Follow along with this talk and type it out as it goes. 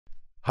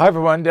Hi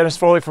everyone, Dennis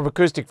Foley from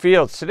Acoustic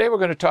Fields. Today we're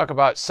going to talk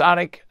about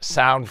sonic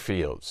sound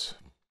fields.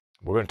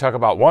 We're going to talk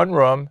about one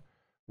room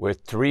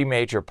with three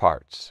major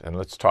parts, and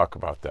let's talk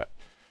about that.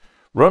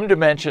 Room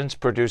dimensions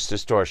produce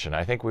distortion.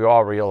 I think we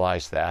all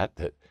realize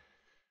that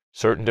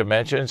certain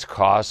dimensions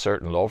cause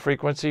certain low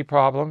frequency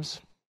problems.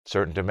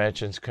 Certain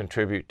dimensions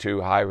contribute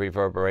to high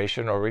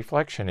reverberation or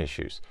reflection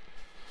issues.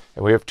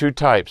 And we have two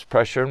types,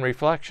 pressure and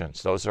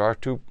reflections. Those are our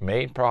two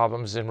main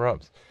problems in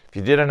rooms. If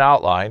you did an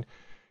outline,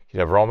 you'd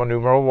have Roman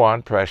numeral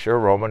 1, pressure,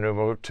 Roman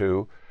numeral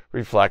 2,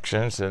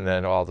 reflections, and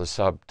then all the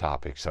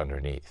subtopics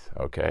underneath,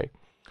 okay?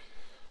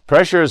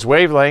 Pressure is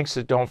wavelengths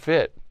that don't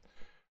fit.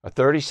 A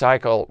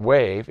 30-cycle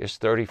wave is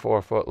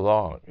 34 foot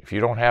long. If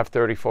you don't have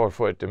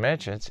 34-foot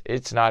dimensions,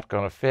 it's not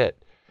going to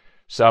fit.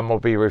 Some will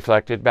be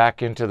reflected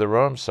back into the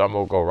room, some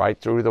will go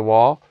right through the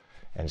wall,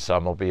 and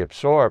some will be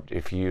absorbed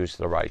if you use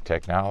the right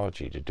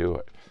technology to do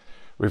it.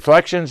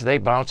 Reflections, they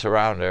bounce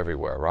around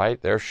everywhere,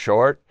 right? They're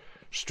short,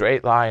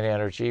 straight line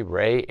energy,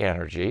 ray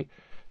energy,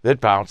 that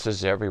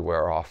bounces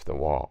everywhere off the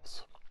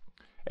walls.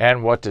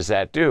 And what does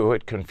that do?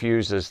 It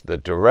confuses the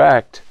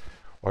direct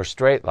or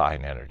straight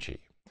line energy.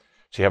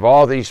 So you have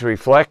all these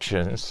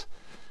reflections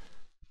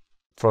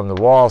from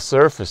the wall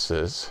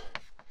surfaces,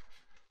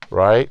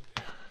 right?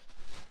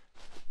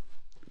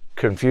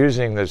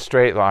 Confusing the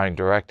straight line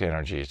direct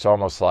energy. It's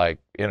almost like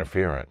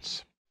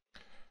interference.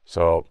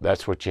 So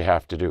that's what you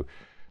have to do.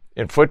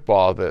 In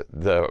football,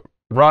 the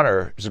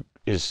runner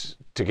is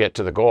to get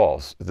to the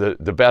goals. The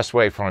best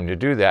way for him to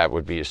do that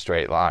would be a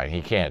straight line.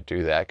 He can't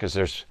do that because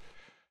there's,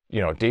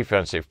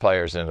 defensive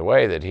players in the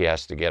way that he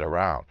has to get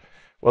around.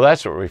 Well,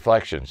 that's what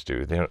reflections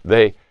do.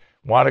 They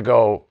want to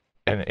go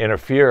and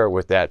interfere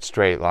with that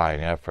straight line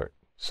effort.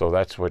 So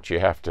that's what you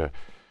have to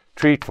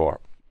treat for.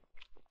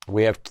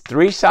 We have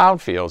three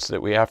sound fields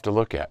that we have to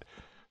look at: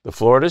 the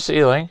floor to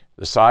ceiling,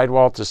 the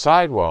sidewall to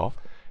sidewall,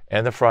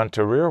 and the front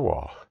to rear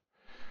wall.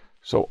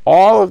 So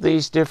all of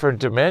these different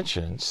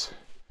dimensions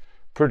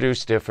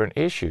produce different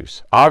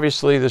issues.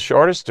 Obviously, the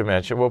shortest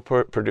dimension will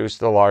produce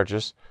the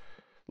largest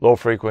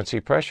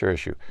low-frequency pressure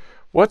issue.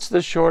 What's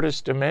the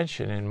shortest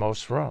dimension in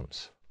most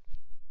rooms?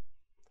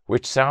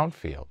 Which sound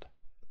field?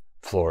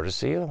 Floor to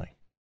ceiling.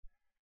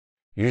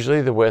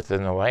 Usually the width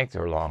and the length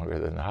are longer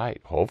than the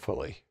height,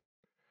 hopefully.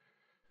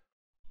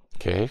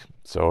 Okay,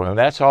 and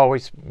that's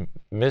always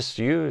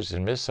misused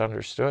and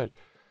misunderstood.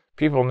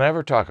 People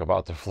never talk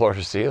about the floor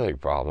to ceiling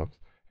problems,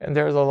 and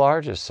they're the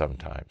largest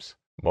sometimes,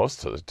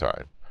 most of the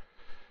time.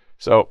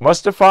 So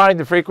must define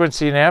the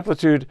frequency and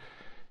amplitude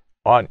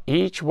on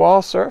each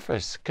wall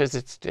surface because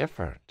it's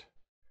different.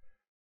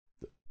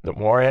 The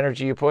more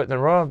energy you put in the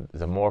room,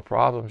 the more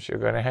problems you're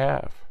going to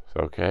have,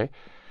 okay?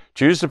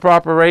 Choose the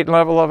proper rate and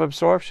level of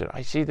absorption.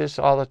 I see this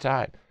all the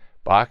time.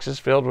 Boxes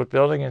filled with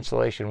building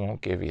insulation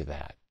won't give you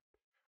that.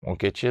 Won't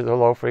get you the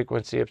low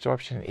frequency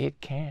absorption. It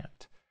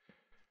can't.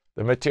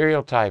 The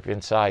material type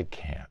inside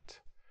can't.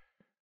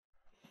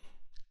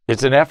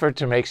 It's an effort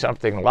to make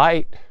something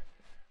light,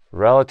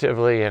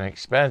 relatively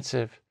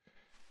inexpensive,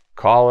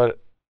 call it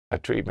a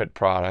treatment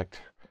product,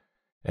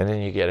 and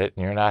then you get it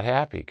and you're not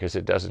happy because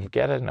it doesn't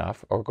get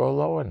enough or go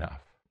low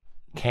enough.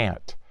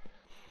 Can't.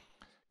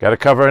 Got to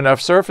cover enough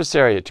surface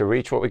area to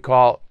reach what we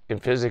call in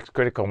physics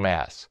critical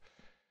mass.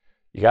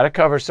 You got to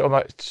cover so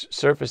much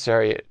surface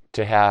area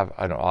to have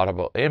an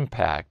audible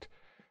impact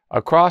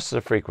across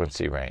the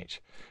frequency range.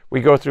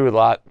 We go through a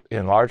lot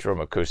in large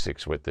room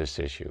acoustics with this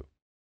issue.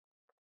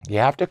 You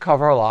have to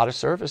cover a lot of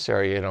surface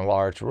area in a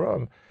large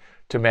room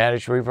to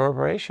manage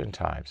reverberation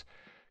times,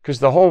 because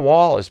the whole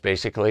wall is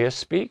basically a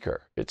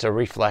speaker. It's a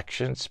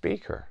reflection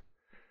speaker.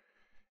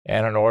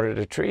 And in order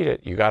to treat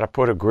it, you got to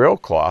put a grill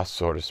cloth,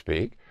 so to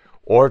speak,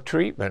 or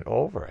treatment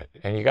over it.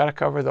 And you got to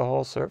cover the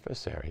whole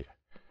surface area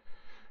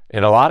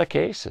in a lot of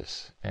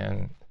cases.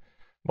 And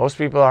most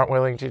people aren't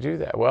willing to do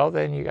that. Well,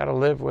 then you got to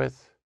live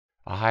with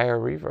a higher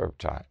reverb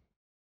time.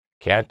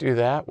 Can't do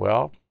that?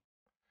 Well,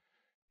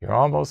 you're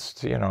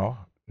almost,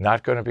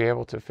 not going to be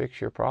able to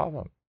fix your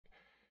problem.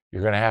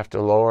 You're going to have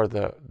to lower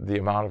the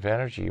amount of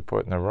energy you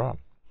put in the room.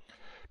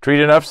 Treat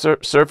enough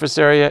surface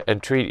area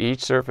and treat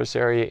each surface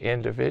area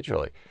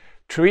individually.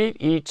 Treat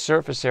each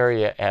surface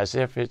area as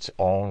if its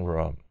own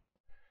room.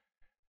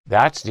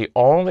 That's the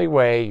only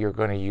way you're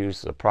going to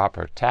use the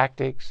proper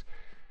tactics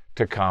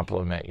to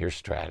complement your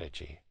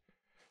strategy.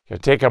 You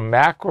take a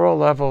macro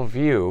level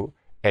view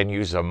and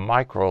use a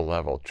micro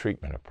level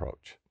treatment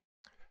approach.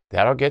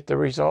 That'll get the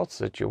results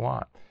that you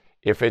want.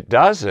 If it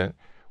doesn't,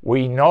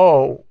 we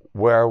know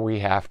where we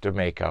have to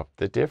make up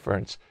the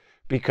difference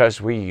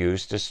because we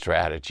used a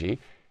strategy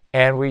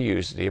and we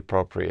used the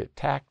appropriate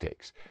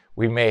tactics.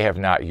 We may have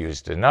not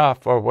used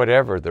enough or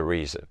whatever the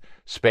reason.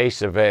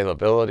 Space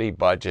availability,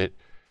 budget.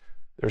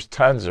 There's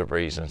tons of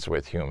reasons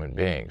with human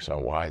beings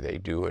on why they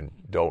do and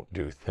don't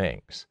do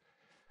things.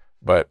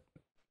 But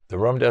the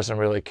room doesn't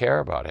really care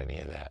about any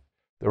of that.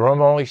 The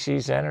room only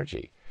sees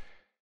energy.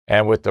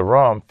 And with the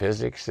room,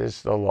 physics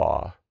is the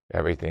law.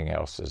 Everything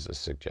else is a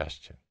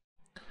suggestion.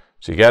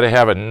 So you got to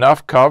have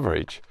enough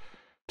coverage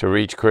to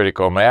reach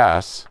critical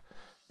mass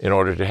in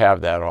order to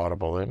have that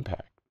audible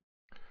impact.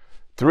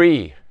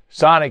 3,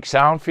 sonic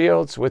sound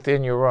fields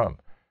within your room.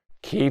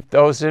 Keep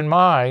those in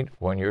mind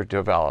when you're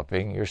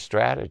developing your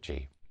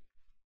strategy.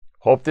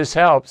 Hope this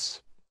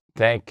helps.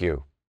 Thank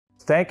you.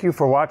 Thank you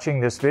for watching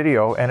this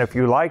video, and if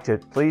you liked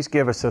it, please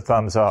give us a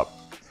thumbs up.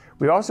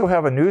 We also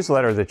have a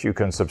newsletter that you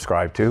can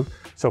subscribe to,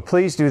 so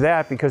please do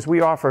that because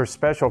we offer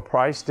special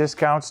price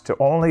discounts to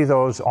only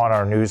those on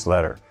our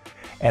newsletter.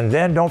 And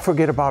then don't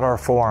forget about our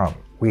forum.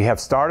 We have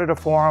started a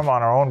forum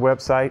on our own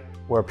website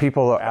where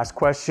people ask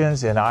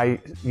questions, and I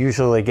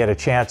usually get a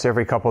chance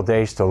every couple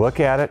days to look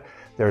at it.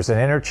 There's an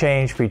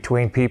interchange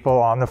between people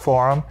on the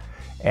forum,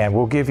 and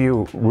we'll give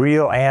you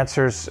real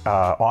answers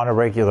on a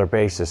regular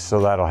basis,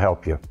 so that'll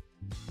help you.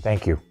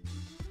 Thank you.